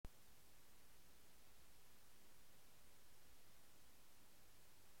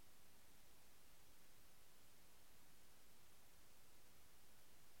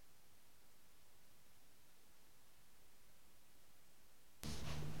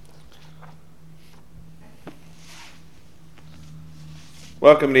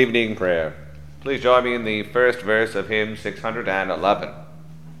Welcome to evening prayer. Please join me in the first verse of hymn 611.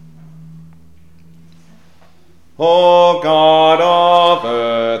 O God of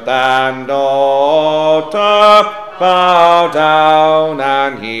earth and altar, bow down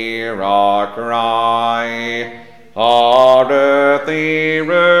and hear our cry. Our earthly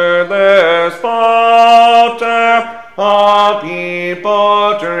rulers falter, our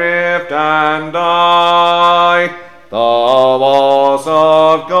people drift and die. The walls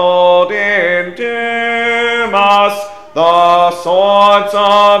of gold entomb us, the swords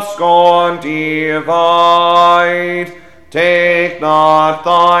of scorn divide. Take not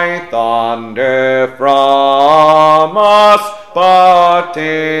thy thunder from us, but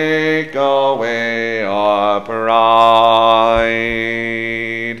take away our pride.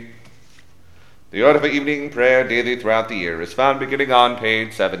 The order for evening prayer daily throughout the year is found beginning on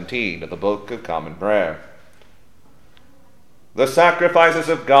page 17 of the Book of Common Prayer. The sacrifices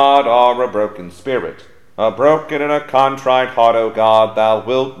of God are a broken spirit. A broken and a contrite heart, O God, thou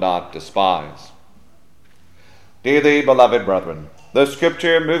wilt not despise. Dearly beloved brethren, the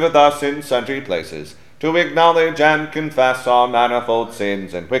Scripture moveth us in sundry places to acknowledge and confess our manifold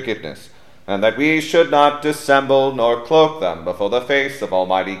sins and wickedness, and that we should not dissemble nor cloak them before the face of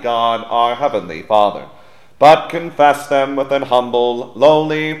Almighty God, our heavenly Father, but confess them with an humble,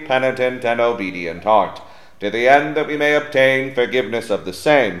 lowly, penitent, and obedient heart, to the end that we may obtain forgiveness of the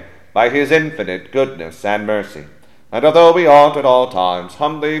same by his infinite goodness and mercy. And although we ought at all times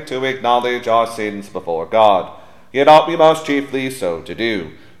humbly to acknowledge our sins before God, yet ought we most chiefly so to do,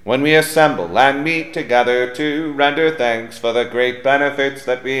 when we assemble and meet together to render thanks for the great benefits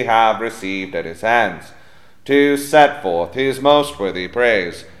that we have received at his hands, to set forth his most worthy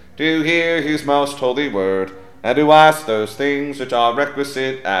praise, to hear his most holy word, and to ask those things which are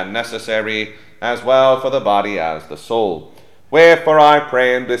requisite and necessary, as well for the body as the soul. Wherefore I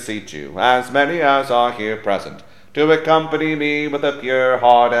pray and beseech you, as many as are here present, to accompany me with a pure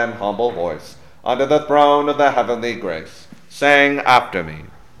heart and humble voice, under the throne of the heavenly grace, saying after me,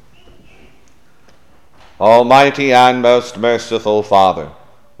 Almighty and most merciful Father,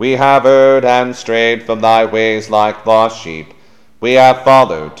 we have erred and strayed from thy ways like lost sheep. We have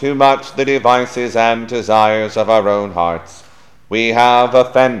followed too much the devices and desires of our own hearts. We have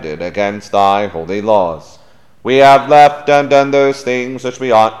offended against thy holy laws. We have left undone those things which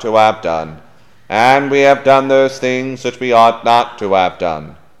we ought to have done, and we have done those things which we ought not to have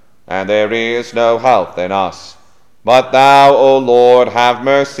done, and there is no health in us. But thou, O Lord, have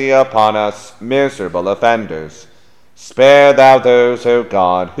mercy upon us, miserable offenders. Spare thou those, O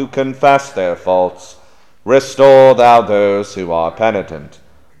God, who confess their faults. Restore thou those who are penitent,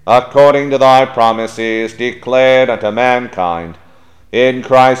 according to thy promises declared unto mankind, in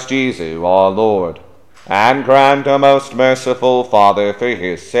Christ Jesus our Lord. And grant, O most merciful Father, for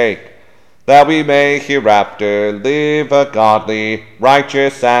his sake, that we may hereafter live a godly,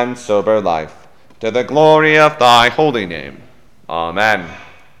 righteous, and sober life, to the glory of thy holy name. Amen.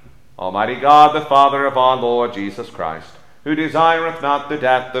 Almighty God, the Father of our Lord Jesus Christ, who desireth not the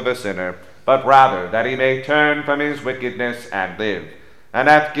death of a sinner, but rather that he may turn from his wickedness and live, and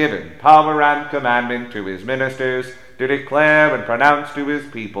hath given power and commandment to his ministers to declare and pronounce to his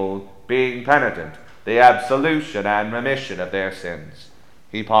people, being penitent, the absolution and remission of their sins.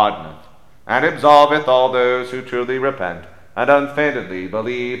 He pardoneth and absolveth all those who truly repent and unfeignedly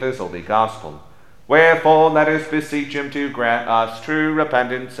believe his holy gospel. Wherefore let us beseech him to grant us true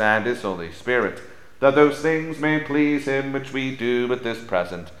repentance and his Holy Spirit, that those things may please him which we do at this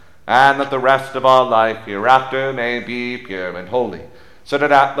present, and that the rest of our life hereafter may be pure and holy, so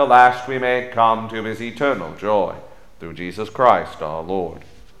that at the last we may come to his eternal joy, through Jesus Christ our Lord.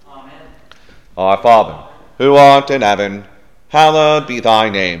 Amen. Our Father, who art in heaven, hallowed be thy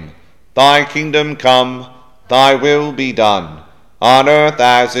name. Thy kingdom come, thy will be done, on earth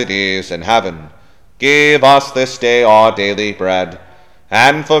as it is in heaven. Give us this day our daily bread,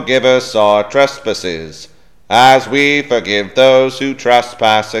 and forgive us our trespasses, as we forgive those who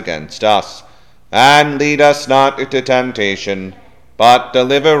trespass against us. And lead us not into temptation, but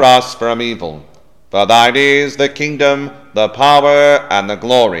deliver us from evil. For thine is the kingdom, the power, and the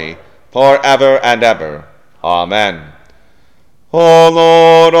glory, forever and ever. Amen. O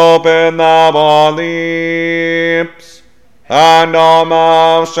Lord, open thou our lips, and our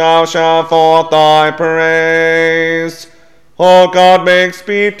mouth shall shout forth thy praise. O God, make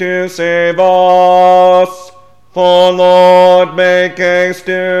speed to save us. For Lord, make haste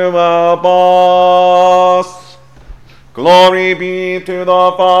to help us. Glory be to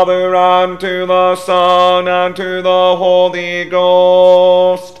the Father, and to the Son, and to the Holy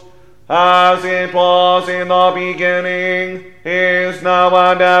Ghost, as it was in the beginning, is now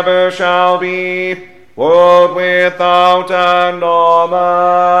and ever shall be, world without end.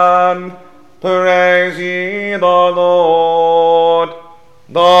 Amen. Praise ye the Lord.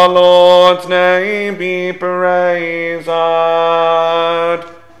 The Lord's name be praised. The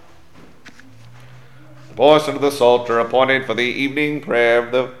portion of the Psalter appointed for the evening prayer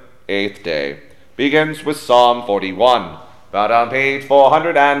of the 8th day begins with Psalm 41, found on page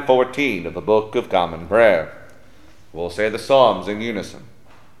 414 of the Book of Common Prayer. We'll say the Psalms in unison.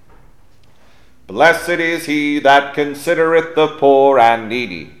 Blessed is he that considereth the poor and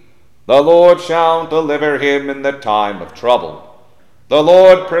needy. The Lord shall deliver him in the time of trouble. The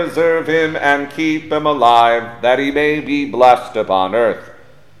Lord preserve him and keep him alive, that he may be blessed upon earth.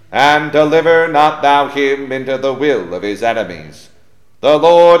 And deliver not thou him into the will of his enemies. The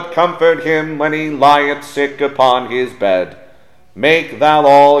Lord comfort him when he lieth sick upon his bed. Make thou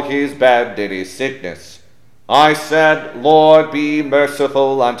all his bed in his sickness. I said, Lord, be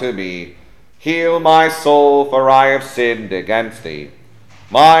merciful unto me. Heal my soul, for I have sinned against thee.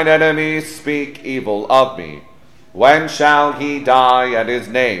 Mine enemies speak evil of me. When shall he die and his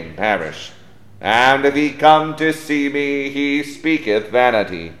name perish? And if he come to see me, he speaketh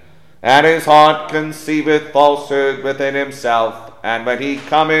vanity, and his heart conceiveth falsehood within himself, and when he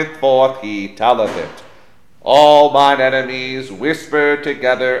cometh forth he telleth it. All mine enemies whisper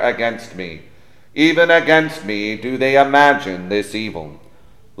together against me. Even against me do they imagine this evil.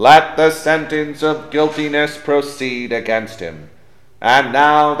 Let the sentence of guiltiness proceed against him. And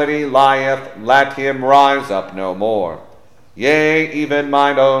now that he lieth, let him rise up no more. Yea, even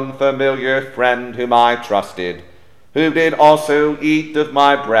mine own familiar friend whom I trusted, who did also eat of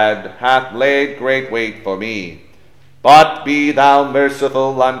my bread, hath laid great weight for me. But be thou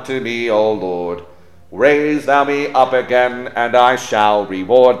merciful unto me, O Lord. Raise thou me up again, and I shall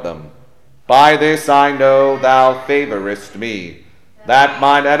reward them. By this I know thou favorest me, that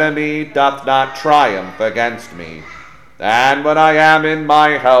mine enemy doth not triumph against me. And when I am in my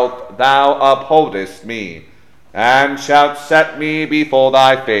health, thou upholdest me, and shalt set me before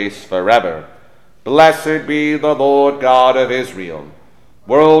thy face forever. Blessed be the Lord God of Israel,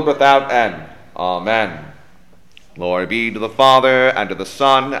 world without end. Amen. Glory be to the Father, and to the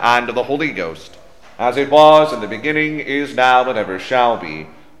Son, and to the Holy Ghost, as it was in the beginning, is now, and ever shall be,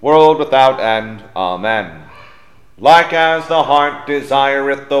 world without end. Amen. Like as the hart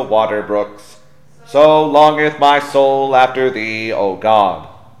desireth the water brooks, so longeth my soul after thee, O God.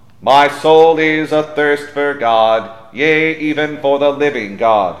 My soul is athirst for God, yea, even for the living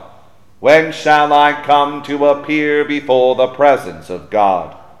God. When shall I come to appear before the presence of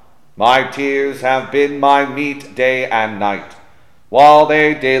God? My tears have been my meat day and night, while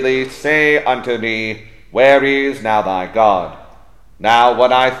they daily say unto me, Where is now thy God? Now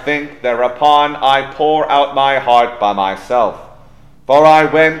when I think thereupon, I pour out my heart by myself. For I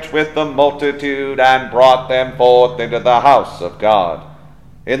went with the multitude, and brought them forth into the house of God,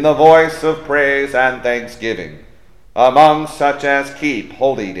 in the voice of praise and thanksgiving, among such as keep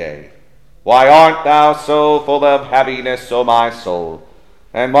holy day. Why art thou so full of heaviness, O my soul?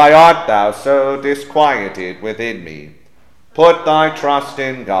 And why art thou so disquieted within me? Put thy trust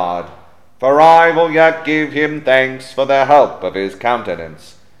in God, for I will yet give him thanks for the help of his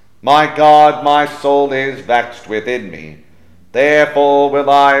countenance. My God, my soul is vexed within me. Therefore will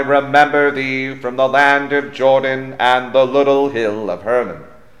I remember thee from the land of Jordan and the little hill of Hermon.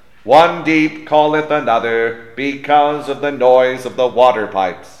 One deep calleth another, because of the noise of the water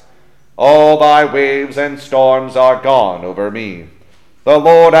pipes. All thy waves and storms are gone over me. The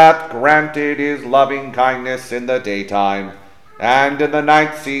Lord hath granted his loving kindness in the daytime, and in the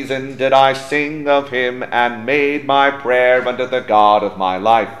night season did I sing of him, and made my prayer unto the God of my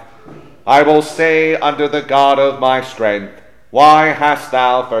life. I will say unto the God of my strength, Why hast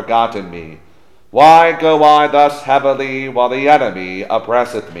thou forgotten me? Why go I thus heavily while the enemy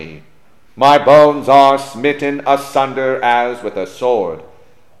oppresseth me? My bones are smitten asunder as with a sword,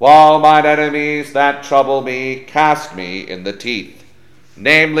 while mine enemies that trouble me cast me in the teeth.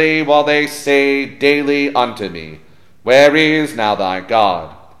 Namely, while they say daily unto me, Where is now thy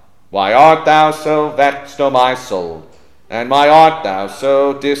God? Why art thou so vexed, O my soul? And why art thou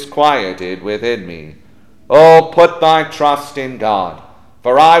so disquieted within me? O put thy trust in God,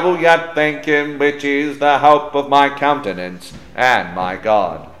 for I will yet thank him, which is the help of my countenance and my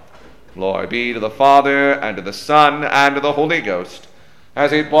God. Glory be to the Father, and to the Son, and to the Holy Ghost,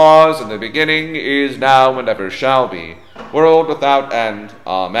 as it was in the beginning, is now, and ever shall be, world without end.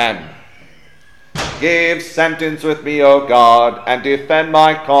 Amen. Give sentence with me, O God, and defend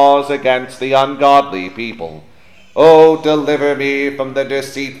my cause against the ungodly people. O deliver me from the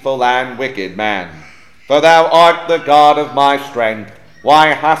deceitful and wicked man. For thou art the God of my strength. Why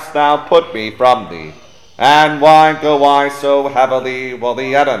hast thou put me from thee? And why go I so heavily while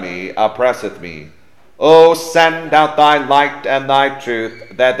the enemy oppresseth me? O send out thy light and thy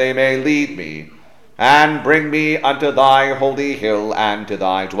truth, that they may lead me, and bring me unto thy holy hill and to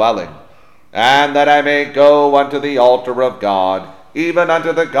thy dwelling, and that I may go unto the altar of God, even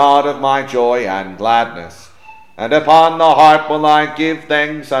unto the God of my joy and gladness. And upon the harp will I give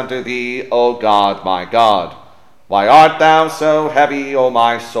thanks unto thee, O God, my God. Why art thou so heavy, O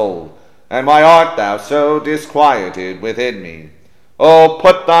my soul? And why art thou so disquieted within me? O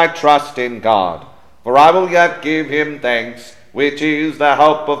put thy trust in God, for I will yet give him thanks, which is the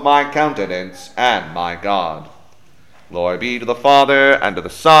help of my countenance and my God. Glory be to the Father, and to the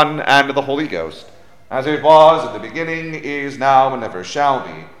Son, and to the Holy Ghost, as it was in the beginning, is now, and ever shall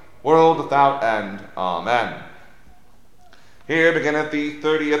be, world without end. Amen. Here beginneth the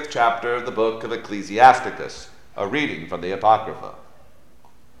 30th chapter of the book of Ecclesiasticus, a reading from the Apocrypha.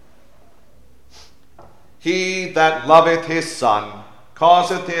 He that loveth his son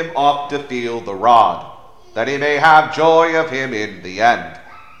causeth him oft to feel the rod, that he may have joy of him in the end.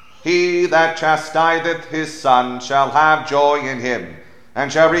 He that chastiseth his son shall have joy in him, and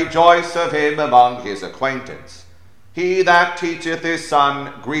shall rejoice of him among his acquaintance. He that teacheth his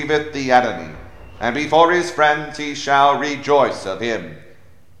son grieveth the enemy, and before his friends he shall rejoice of him.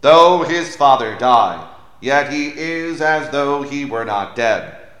 Though his father die, yet he is as though he were not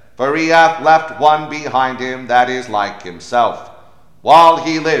dead, for he hath left one behind him that is like himself. While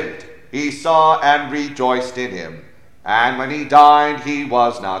he lived, he saw and rejoiced in him, and when he died, he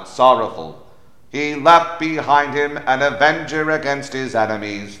was not sorrowful. He left behind him an avenger against his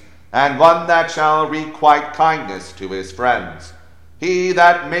enemies, and one that shall requite kindness to his friends. He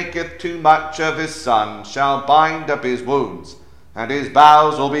that maketh too much of his son shall bind up his wounds, and his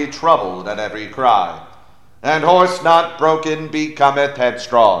bowels will be troubled at every cry. And horse not broken becometh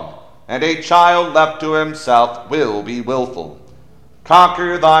headstrong, and a child left to himself will be wilful.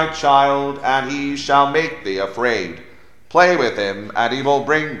 Conquer thy child, and he shall make thee afraid. Play with him, and he will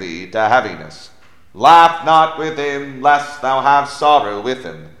bring thee to heaviness. Laugh not with him, lest thou have sorrow with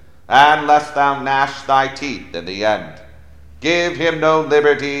him, and lest thou gnash thy teeth in the end. Give him no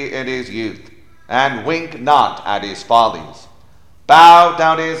liberty in his youth, and wink not at his follies. Bow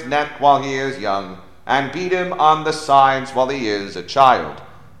down his neck while he is young, and beat him on the sides while he is a child,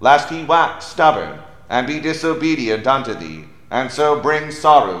 lest he wax stubborn, and be disobedient unto thee, and so bring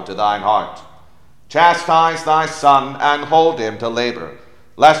sorrow to thine heart. Chastise thy son, and hold him to labor,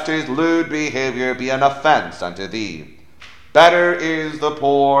 lest his lewd behavior be an offense unto thee. Better is the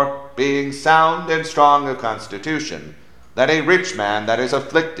poor, being sound and strong of constitution, than a rich man that is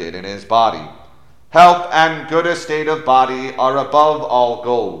afflicted in his body. Health and good estate of body are above all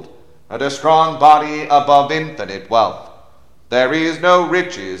gold, and a strong body above infinite wealth. There is no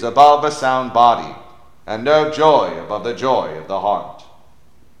riches above a sound body, and no joy above the joy of the heart.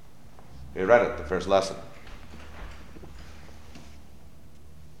 We read it, the first lesson.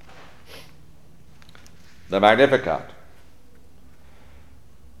 The Magnificat.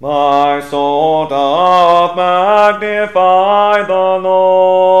 My soul doth magnify the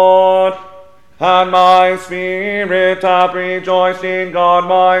Lord, and my spirit hath rejoiced in God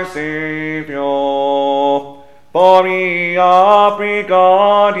my Saviour. For he hath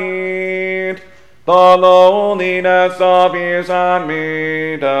regarded the lowliness of his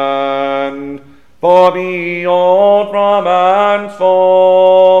handmaiden. For behold, from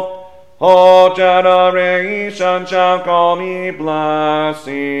henceforth all generations shall call me blessed.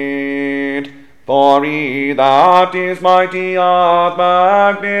 For he that is mighty hath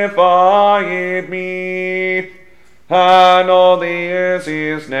magnified me, and holy is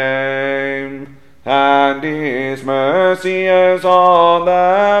his name, and his mercy is on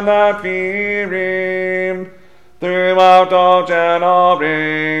them that fear him throughout all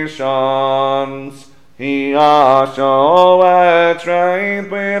generations. He hath showed strength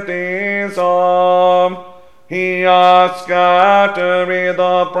with his arm. He hath scattered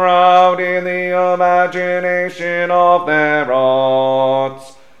the proud in the imagination of their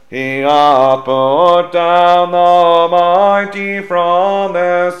hearts. He hath put down the mighty from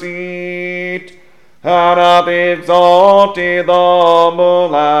their seat, and hath exalted the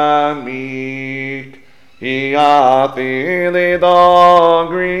humble and meek. He hath filled the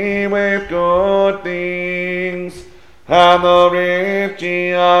hungry with good things, and the rich he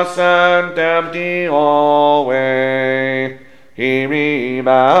hath sent empty away. He,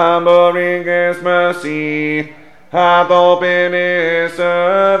 remembering his mercy, hath opened his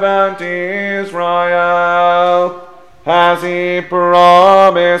servant Israel, as he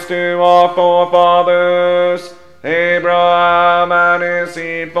promised to our forefathers, Abraham and his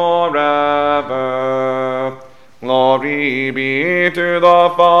seed forever. Glory be to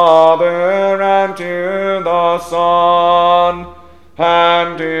the Father, and to the Son,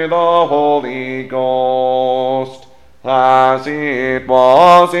 and to the Holy Ghost, as it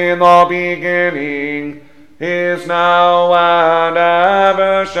was in the beginning, is now, and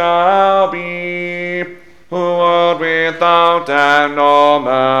ever shall be, world without end.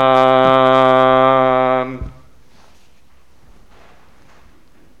 Amen.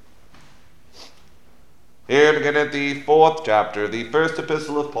 Here beginneth the 4th chapter, the first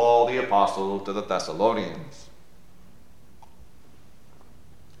epistle of Paul the Apostle to the Thessalonians.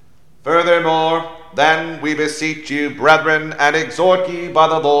 Furthermore, then we beseech you, brethren, and exhort ye by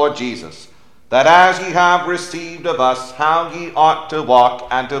the Lord Jesus, that as ye have received of us how ye ought to walk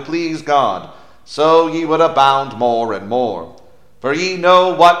and to please God, so ye would abound more and more. For ye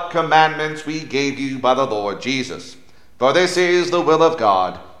know what commandments we gave you by the Lord Jesus. For this is the will of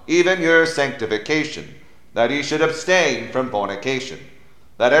God, even your sanctification, that ye should abstain from fornication,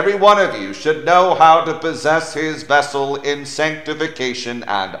 that every one of you should know how to possess his vessel in sanctification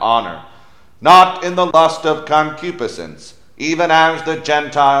and honor, not in the lust of concupiscence, even as the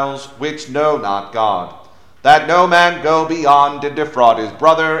Gentiles which know not God, that no man go beyond to defraud his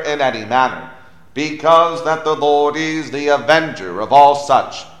brother in any manner, because that the Lord is the avenger of all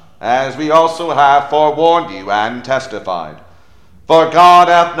such, as we also have forewarned you and testified. For God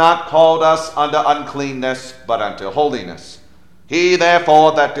hath not called us unto uncleanness, but unto holiness. He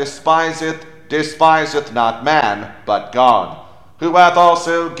therefore that despiseth not man, but God, who hath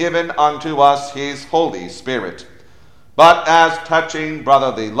also given unto us his Holy Spirit. But as touching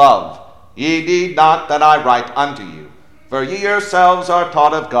brotherly love, ye need not that I write unto you, for ye yourselves are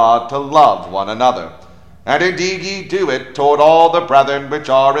taught of God to love one another. And indeed ye do it toward all the brethren which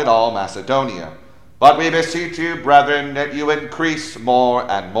are in all Macedonia. But we beseech you, brethren, that you increase more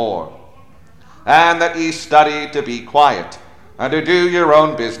and more, and that ye study to be quiet, and to do your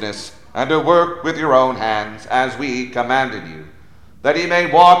own business, and to work with your own hands, as we commanded you, that ye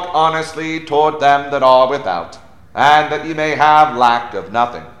may walk honestly toward them that are without, and that ye may have lack of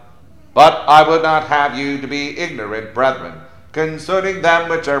nothing. But I would not have you to be ignorant, brethren, concerning them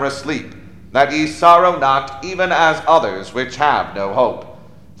which are asleep, that ye sorrow not, even as others which have no hope.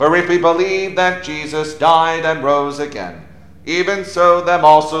 For if we believe that Jesus died and rose again, even so them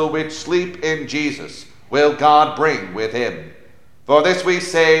also which sleep in Jesus will God bring with him. For this we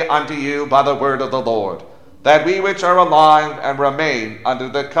say unto you by the word of the Lord, that we which are alive and remain unto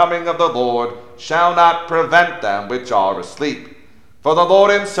the coming of the Lord shall not prevent them which are asleep. For the Lord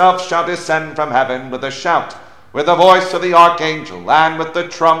himself shall descend from heaven with a shout, with the voice of the archangel, and with the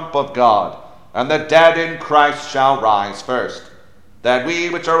trump of God, and the dead in Christ shall rise first. That we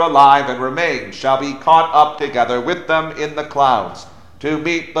which are alive and remain shall be caught up together with them in the clouds, to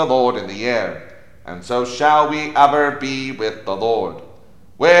meet the Lord in the air, and so shall we ever be with the Lord.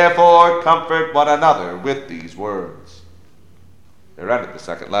 Wherefore comfort one another with these words. Here ended the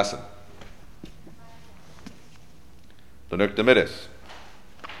second lesson. Nunc Dimittis.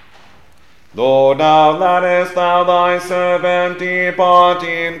 Lord, now lettest thou thy servant depart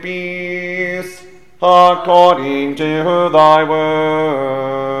in peace, according to thy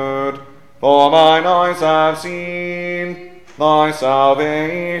word. For mine eyes have seen thy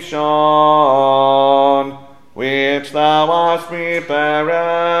salvation, which thou hast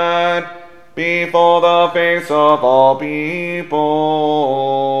prepared before the face of all people,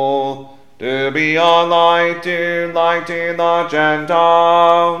 to be a light to lighten the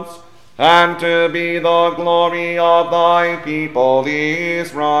Gentiles, and to be the glory of thy people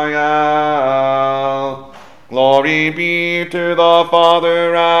Israel. Glory be to the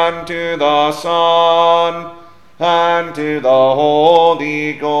Father, and to the Son, and to the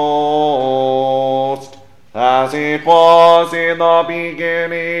Holy Ghost, as it was in the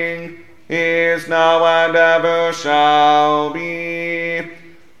beginning, is now, and ever shall be,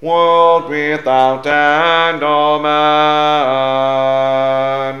 world without end. Amen.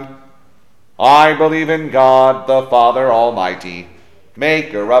 I believe in God, the Father Almighty,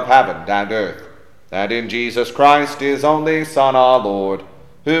 maker of heaven and earth, and in Jesus Christ, his only Son, our Lord,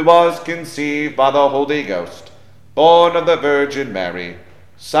 who was conceived by the Holy Ghost, born of the Virgin Mary,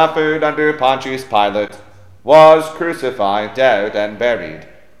 suffered under Pontius Pilate, was crucified, dead, and buried.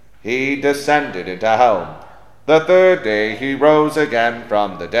 He descended into hell. The third day he rose again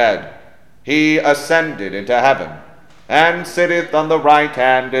from the dead. He ascended into heaven, and sitteth on the right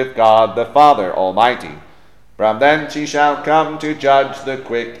hand of God the Father Almighty. From thence he shall come to judge the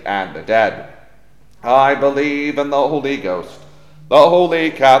quick and the dead. I believe in the Holy Ghost, the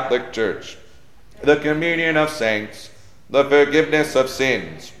Holy Catholic Church, the communion of saints, the forgiveness of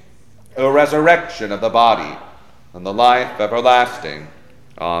sins, the resurrection of the body, and the life everlasting.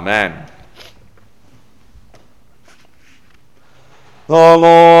 Amen. The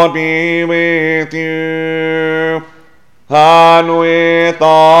Lord be with you, and with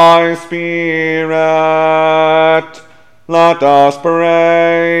thy spirit. Let us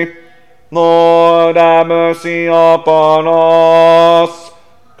pray. Lord, have mercy upon us.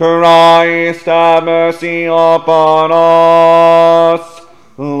 Christ, have mercy upon us.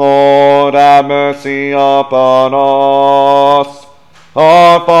 Lord, have mercy upon us.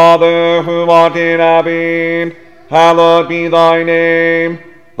 Our Father, who art in heaven, hallowed be thy name.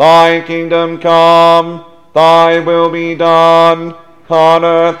 Thy kingdom come, thy will be done, on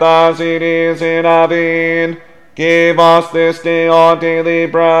earth as it is in heaven. Give us this day our daily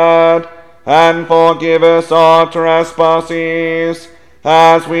bread, and forgive us our trespasses,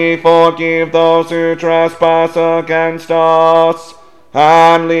 as we forgive those who trespass against us.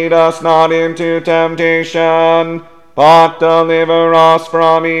 And lead us not into temptation, but deliver us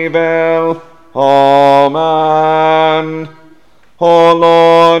from evil. Amen. O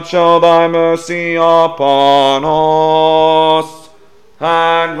Lord, show thy mercy upon us,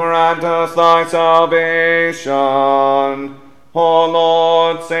 and grant us thy salvation. O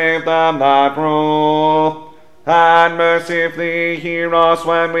Lord, save them that rule, and mercifully hear us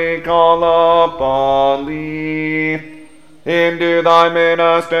when we call upon thee. Endue thy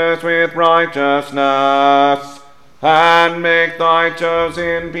ministers with righteousness, and make thy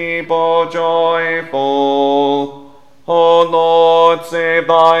chosen people joyful. O Lord, save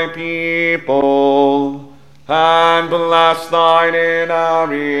thy people, and bless thine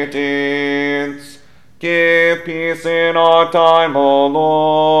inheritance. Give peace in our time, O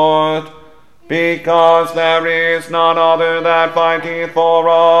Lord, because there is none other that fighteth for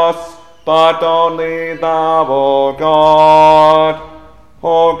us, but only thou, O God.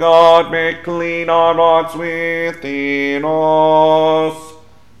 O God, make clean our hearts within us,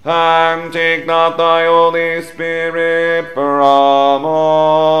 and take not thy Holy Spirit from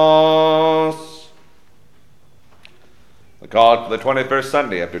us. The God for the 21st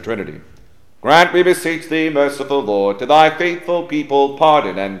Sunday after Trinity. Grant, we beseech thee, merciful Lord, to thy faithful people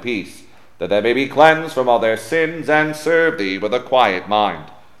pardon and peace, that they may be cleansed from all their sins and serve thee with a quiet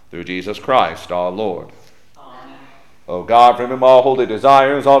mind. Through Jesus Christ our Lord. Amen. O God, from whom all holy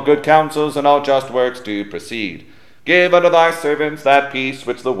desires, all good counsels, and all just works do proceed, give unto thy servants that peace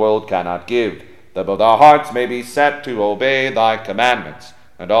which the world cannot give, that both our hearts may be set to obey thy commandments,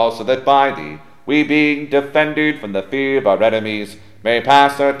 and also that by thee, we being defended from the fear of our enemies, may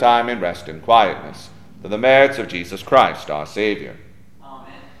pass our time in rest and quietness, through the merits of Jesus Christ our Saviour.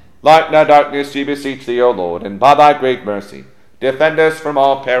 Amen. Lighten our darkness, we beseech thee, O Lord, and by thy great mercy, defend us from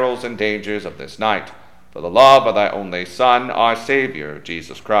all perils and dangers of this night, for the love of thy only Son, our Saviour,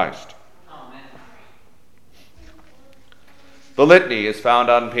 Jesus Christ. Amen. The Litany is found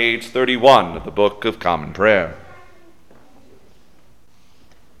on page 31 of the Book of Common Prayer.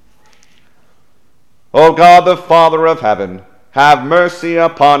 O God, the Father of heaven, have mercy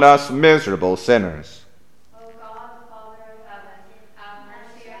upon us miserable sinners. O God, the Father of heaven, have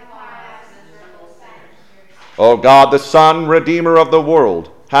mercy upon us miserable sinners. O God, the Son, Redeemer of the world,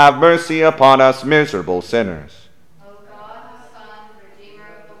 have mercy upon us miserable sinners. O God, the Son,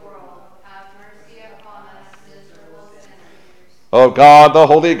 Redeemer of the world, have mercy upon us miserable sinners. O God, the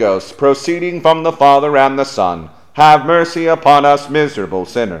Holy Ghost, proceeding from the Father and the Son, have mercy upon us miserable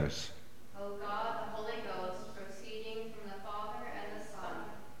sinners. O God, the Holy Ghost, proceeding from the Father and the Son,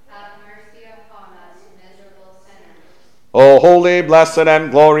 have mercy upon us miserable sinners. O holy, blessed,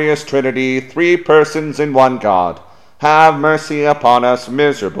 and glorious Trinity, three persons in one God, have mercy upon us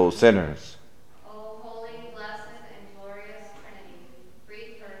miserable sinners. O holy, blessed, and glorious Trinity,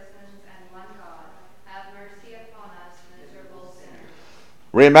 three persons and one God, have mercy upon us miserable sinners.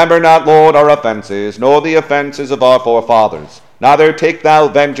 Remember not, Lord, our offenses, nor the offenses of our forefathers. Neither take thou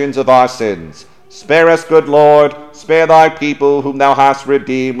vengeance of our sins. Spare us, good Lord, spare thy people, whom thou hast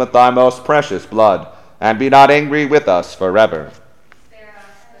redeemed with thy most precious blood, and be not angry with us forever. Spare us,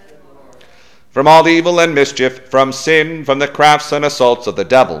 good Lord. From all evil and mischief, from sin, from the crafts and assaults of the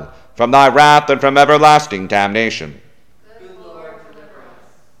devil, from thy wrath and from everlasting damnation. Good Lord, deliver us.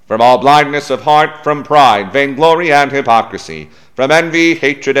 From all blindness of heart, from pride, vainglory, and hypocrisy, from envy,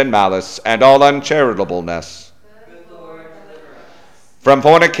 hatred, and malice, and all uncharitableness. Good Lord, deliver us. From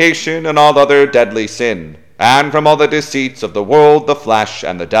fornication and all other deadly sin, and from all the deceits of the world, the flesh,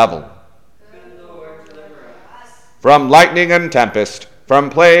 and the devil. Good Lord, deliver us. From lightning and tempest, from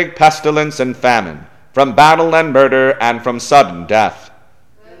plague, pestilence, and famine, from battle and murder, and from sudden death.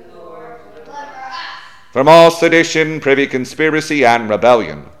 Good Lord, deliver us. From all sedition, privy conspiracy, and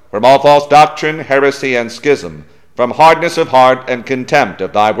rebellion, from all false doctrine, heresy, and schism, from hardness of heart and contempt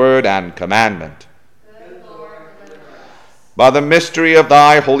of thy word and commandment. Good Lord, deliver us. By the mystery of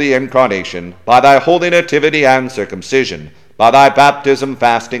thy holy incarnation, by thy holy nativity and circumcision, by thy baptism,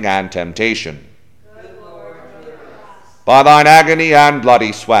 fasting, and temptation, Good Lord, deliver us. by thine agony and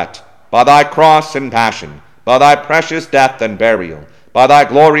bloody sweat, by thy cross and passion, by thy precious death and burial, by thy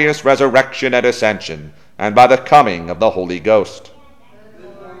glorious resurrection and ascension, and by the coming of the Holy Ghost.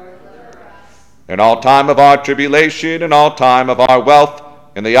 Good Lord, deliver us. In all time of our tribulation, in all time of our wealth,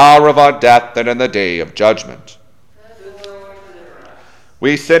 in the hour of our death, and in the day of judgment. Good Lord, deliver us.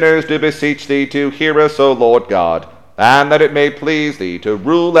 We sinners do beseech thee to hear us, O Lord God, and that it may please thee to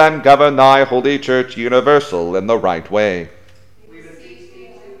rule and govern thy holy church universal in the right way. We beseech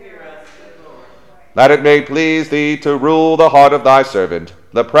thee to hear us, good Lord. That it may please thee to rule the heart of thy servant,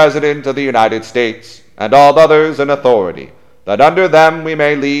 the President of the United States, and all others in authority, that under them we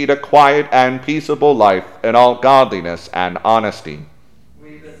may lead a quiet and peaceable life in all godliness and honesty.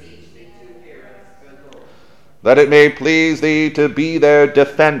 We beseech thee to hear us, good Lord. That it may please thee to be their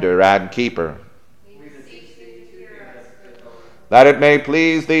defender and keeper. We beseech thee to hear us, good Lord. That it may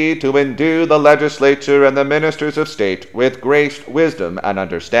please thee to endue the legislature and the ministers of state with grace, wisdom, and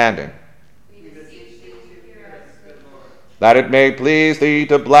understanding. We beseech thee to hear us, good Lord. That it may please thee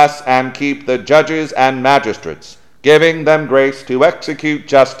to bless and keep the judges and magistrates, giving them grace to execute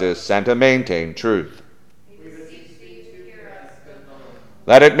justice and to maintain truth. We beseech thee to hear us, good Lord.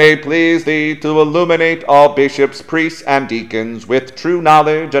 That it may please thee to illuminate all bishops, priests, and deacons with true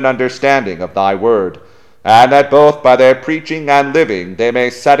knowledge and understanding of thy word, and that both by their preaching and living they may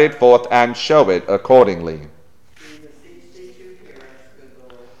set it forth and show it accordingly. We beseech thee to hear us, good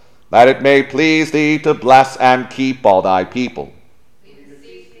Lord. That it may please thee to bless and keep all thy people. We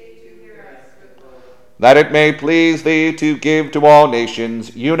beseech thee to hear us, good Lord. That it may please thee to give to all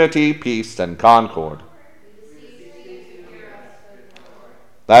nations unity, peace, and concord. We beseech thee to hear us, good Lord.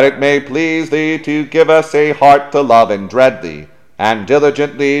 That it may please thee to give us a heart to love and dread thee, and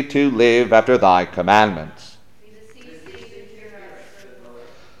diligently to live after thy commandments. We beseech thee to hear us, good Lord.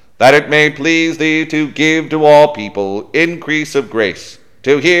 That it may please thee to give to all people increase of grace,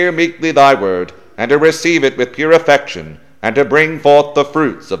 to hear meekly thy word, and to receive it with pure affection, and to bring forth the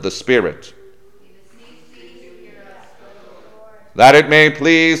fruits of the Spirit. We beseech thee to hear us, good Lord. That it may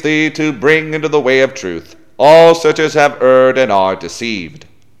please thee to bring into the way of truth all such as have erred and are deceived.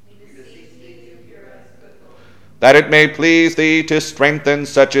 We beseech thee to hear us, good Lord. That it may please thee to strengthen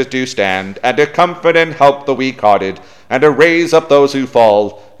such as do stand, and to comfort and help the weak-hearted, and to raise up those who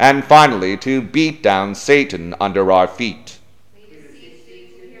fall, and finally to beat down Satan under our feet. We beseech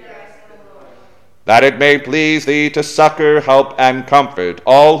thee to hear us, good Lord. That it may please thee to succor, help, and comfort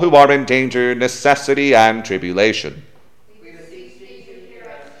all who are in danger, necessity, and tribulation. We beseech thee to hear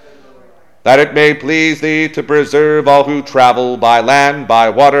us, good Lord. That it may please thee to preserve all who travel by land, by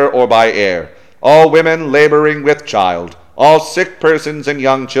water, or by air, all women laboring with child, all sick persons and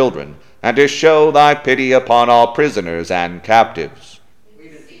young children, and to show thy pity upon all prisoners and captives. We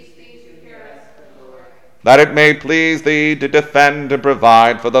beseech thee to hear us, good Lord. That it may please thee to defend and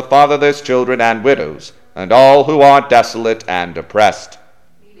provide for the fatherless children and widows, and all who are desolate and oppressed.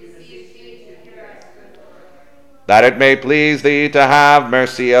 We beseech thee to hear us, good Lord. That it may please thee to have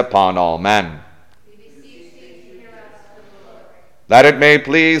mercy upon all men. We beseech thee to hear us, good Lord. That it may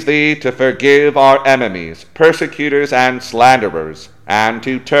please thee to forgive our enemies, persecutors, and slanderers, and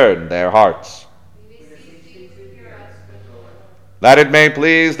to turn their hearts. We beseech thee to hear us, good Lord. That it may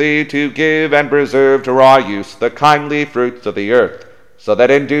please thee to give and preserve to our use the kindly fruits of the earth, so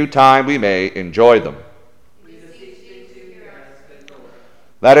that in due time we may enjoy them. We beseech thee to hear us, good Lord.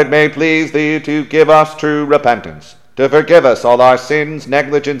 That it may please thee to give us true repentance, to forgive us all our sins,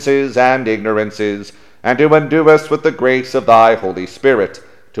 negligences, and ignorances, and to endue us with the grace of thy Holy Spirit,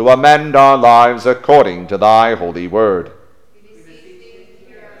 to amend our lives according to thy holy word. We beseech thee to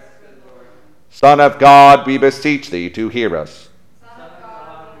hear us, good Lord. Son of God, we beseech thee to hear us. Son of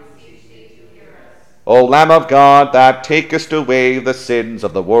God, we beseech thee to hear us. O Lamb of God, that takest away the sins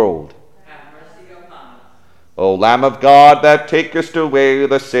of the world. Have mercy upon us. O Lamb of God, that takest away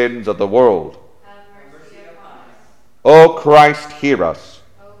the sins of the world. Have mercy upon us. O Christ, hear us.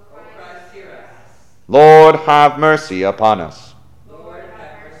 O Christ, hear us. Lord, have mercy upon us. Lord,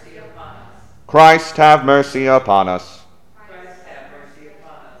 have mercy upon us. Christ, have mercy upon us. Christ, have mercy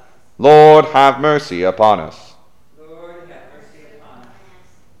upon us. Lord, have mercy upon us. Lord, have mercy upon us.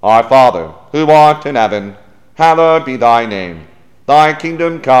 Our Father, who art in heaven, hallowed be thy name. Thy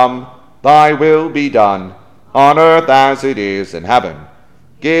kingdom come, Thy will be done, on earth as it is in heaven.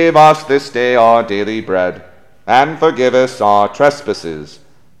 Give us this day our daily bread, and forgive us our trespasses,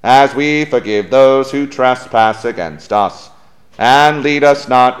 as we forgive those who trespass against us. And lead us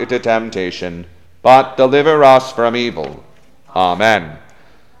not into temptation, but deliver us from evil. Amen.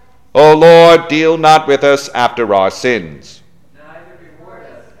 O Lord, deal not with us after our sins. Neither reward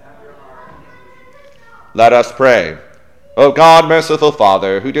us after our iniquities. Let us pray. O God, merciful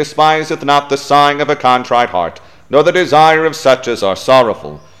Father, who despiseth not the sighing of a contrite heart, nor the desire of such as are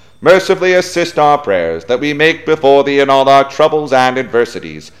sorrowful, mercifully assist our prayers, that we make before thee in all our troubles and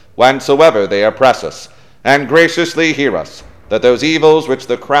adversities, whensoever they oppress us, and graciously hear us, that those evils which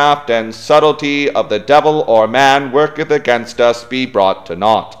the craft and subtlety of the devil or man worketh against us be brought to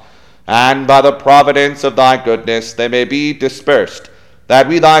naught, and by the providence of thy goodness they may be dispersed, that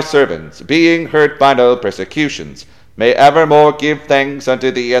we thy servants, being hurt by no persecutions, may evermore give thanks unto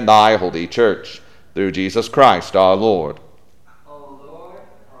thee in thy holy church, through Jesus Christ our Lord. O Lord,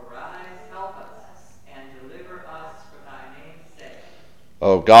 arise, help us, and deliver us for thy name's sake.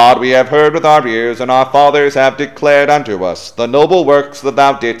 O God, we have heard with our ears, and our fathers have declared unto us the noble works that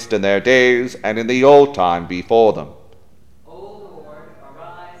thou didst in their days, and in the old time before them. O Lord,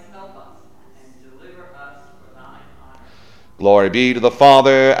 arise, help us, and deliver us for thine honor. Glory be to the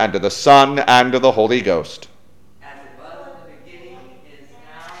Father, and to the Son, and to the Holy Ghost. As it was in the beginning, is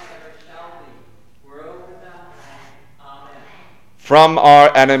now, and ever shall be, world without end. Amen. From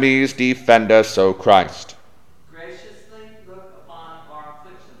our enemies defend us, O Christ. Graciously look upon our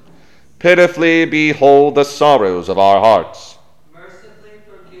afflictions. Pitifully behold the sorrows of our hearts. Mercifully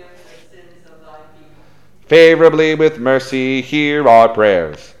forgive the sins of thy people. Favorably with mercy hear our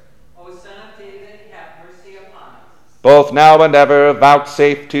prayers. O Son of David, have mercy upon us. Both now and ever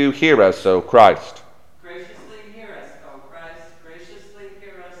vouchsafe to hear us, O Christ. Graciously hear us, O Christ. Graciously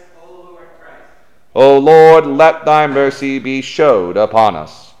hear us, O Lord Christ. O Lord, let thy mercy be showed upon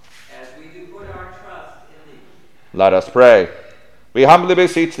us. As we do put our trust in thee. Let us pray. We humbly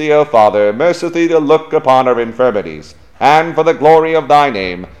beseech thee, O Father, mercifully to look upon our infirmities, and for the glory of thy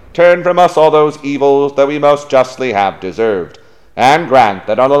name, turn from us all those evils that we most justly have deserved, and grant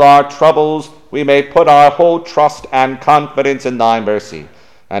that on all our troubles we may put our whole trust and confidence in thy mercy,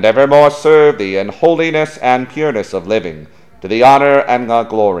 and evermore serve thee in holiness and pureness of living, to the honor and the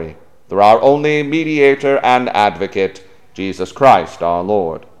glory, through our only mediator and advocate, Jesus Christ our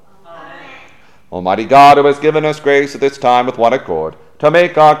Lord. Amen. Almighty God, who has given us grace at this time with one accord, to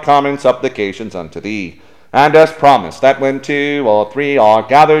make our common supplications unto thee, and hast promised that when 2 or 3 are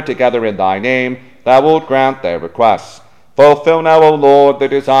gathered together in thy name, thou wilt grant their requests. Fulfill now, O Lord, the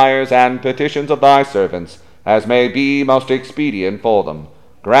desires and petitions of thy servants, as may be most expedient for them,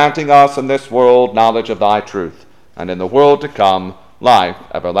 granting us in this world knowledge of thy truth, and in the world to come life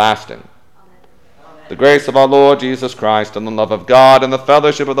everlasting. Amen. The grace of our Lord Jesus Christ, and the love of God, and the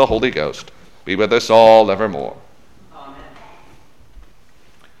fellowship of the Holy Ghost be with us all evermore. Amen.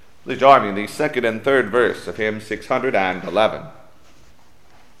 Please join me in the second and third verse of hymn 611.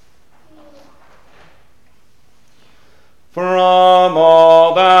 From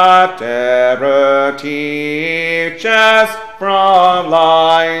all that error teaches, from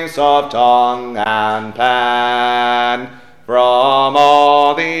lies of tongue and pen, from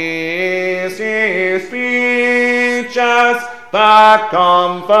all these speeches that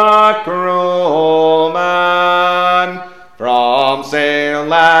comfort cruel man, from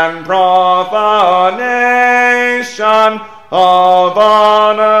sale and profanation, of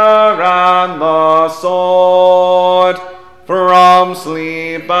honor and the sword, from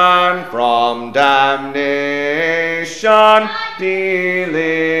sleep and from damnation, deliver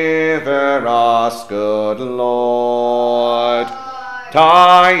us, good Lord.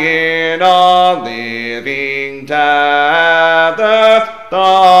 Tie in a living tether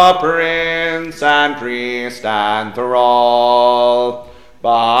the prince and priest and thrall.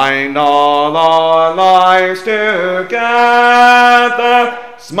 Bind all our lives together,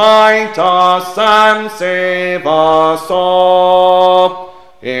 smite us and save us all.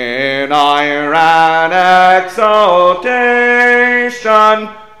 In ire and exaltation,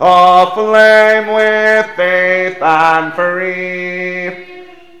 aflame with faith and free,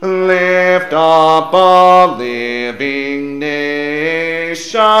 lift up a living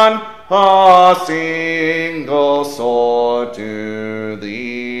nation, a single sword to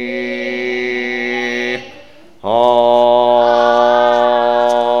thee. Amen.